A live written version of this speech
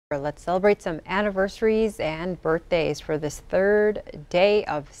Let's celebrate some anniversaries and birthdays for this third day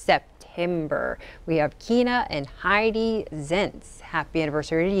of September. We have Kina and Heidi Zentz. Happy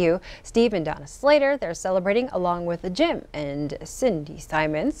anniversary to you. Steve and Donna Slater, they're celebrating along with Jim and Cindy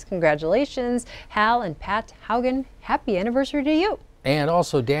Simons. Congratulations. Hal and Pat Haugen, happy anniversary to you. And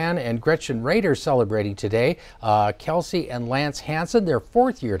also Dan and Gretchen Rader celebrating today. Kelsey and Lance Hansen, their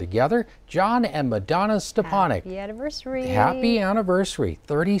 4th year together. John and Madonna Stepanek. Happy anniversary. Happy anniversary.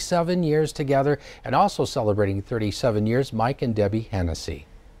 37 years together. And also celebrating 37 years, Mike and Debbie Hennessy.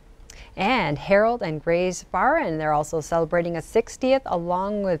 And Harold and Grace Barron, they're also celebrating a 60th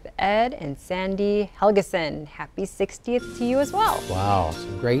along with Ed and Sandy Helgeson. Happy 60th to you as well. Wow,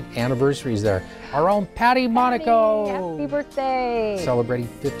 some great anniversaries there. Our own Patty Monaco. Happy birthday. Celebrating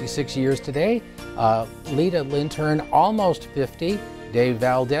 56 years today. Lita Lintern, almost 50. Dave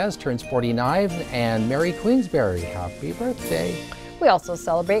Valdez turns 49. And Mary Queensberry, happy birthday. We also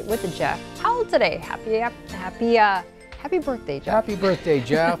celebrate with Jeff Powell today. Happy birthday, Jeff. Happy birthday,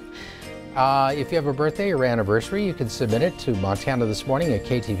 Jeff. If you have a birthday or anniversary, you can submit it to Montana This Morning at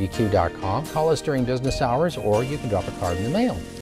ktvq.com. Call us during business hours, or you can drop a card in the mail.